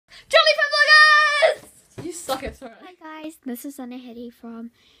throat. Hi guys, this is Anahere from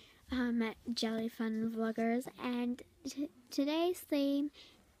JellyFunVloggers, and today's theme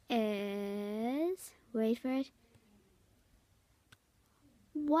is, wait for it,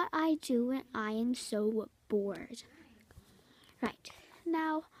 what I do when I am so bored. Right,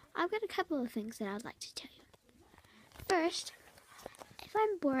 now I've got a couple of things that I'd like to tell you. First, if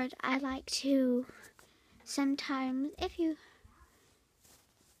I'm bored, I like to sometimes,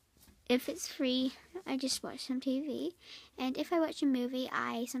 if it's free, I just watch some TV. And if I watch a movie,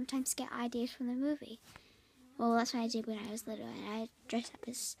 I sometimes get ideas from the movie. Well, that's what I did when I was little, and I dressed up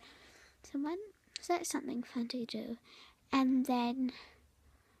as someone. So that's something fun to do. And then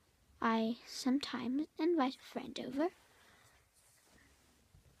I sometimes invite a friend over.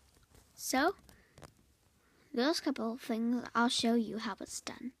 So, those couple of things, I'll show you how it's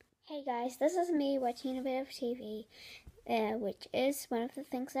done. Hey guys, this is me watching a bit of TV. Which is one of the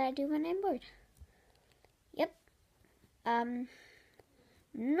things that I do when I'm bored. Yep.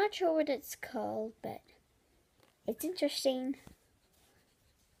 Not sure what it's called, but it's interesting.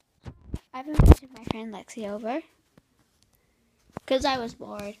 I've invited my friend Lexi over because I was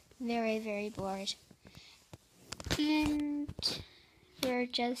bored, very, very bored, and we're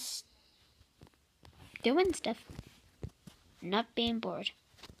just doing stuff, not being bored.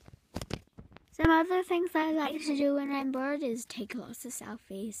 Some other things that I like to do when I'm bored is take lots of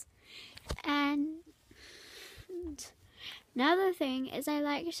selfies. And another thing is I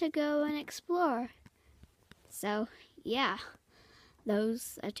like to go and explore. So, yeah,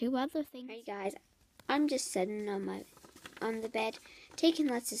 those are two other things. Hey guys, I'm just sitting on the bed, taking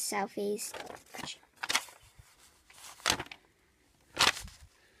lots of selfies.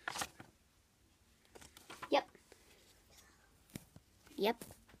 Yep.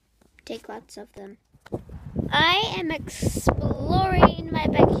 Take lots of them. I am exploring my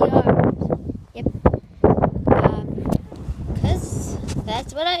backyard. Yep. Because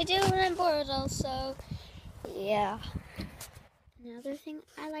that's what I do when I'm bored also. Yeah. Another thing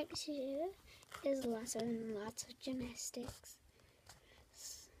I like to do is lots of gymnastics.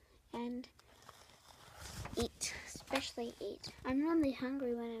 And eat. Especially eat. I'm normally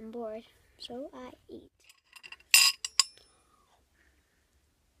hungry when I'm bored, so I eat.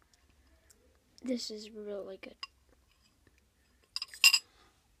 This is really good.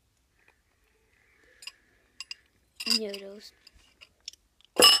 Noodles.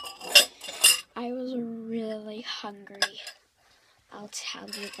 I was really hungry. I'll tell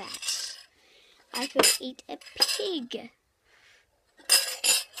you that. I could eat a pig.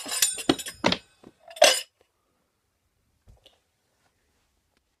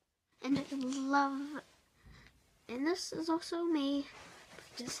 And I love, and this is also me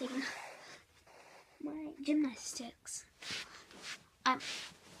practicing my gymnastics. I'm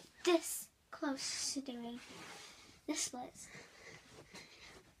this close to doing the splits,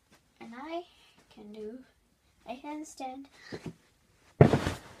 and I can do a handstand,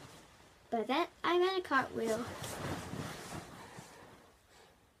 but that I'm in a cartwheel.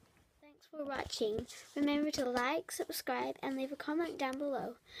 Thanks for watching. Remember to like, subscribe, and leave a comment down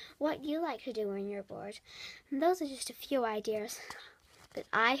below what you like to do when you're bored. And those are just a few ideas, but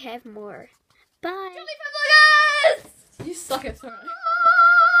I have more. Bye! JellyFunVloggers! You suck at throwing.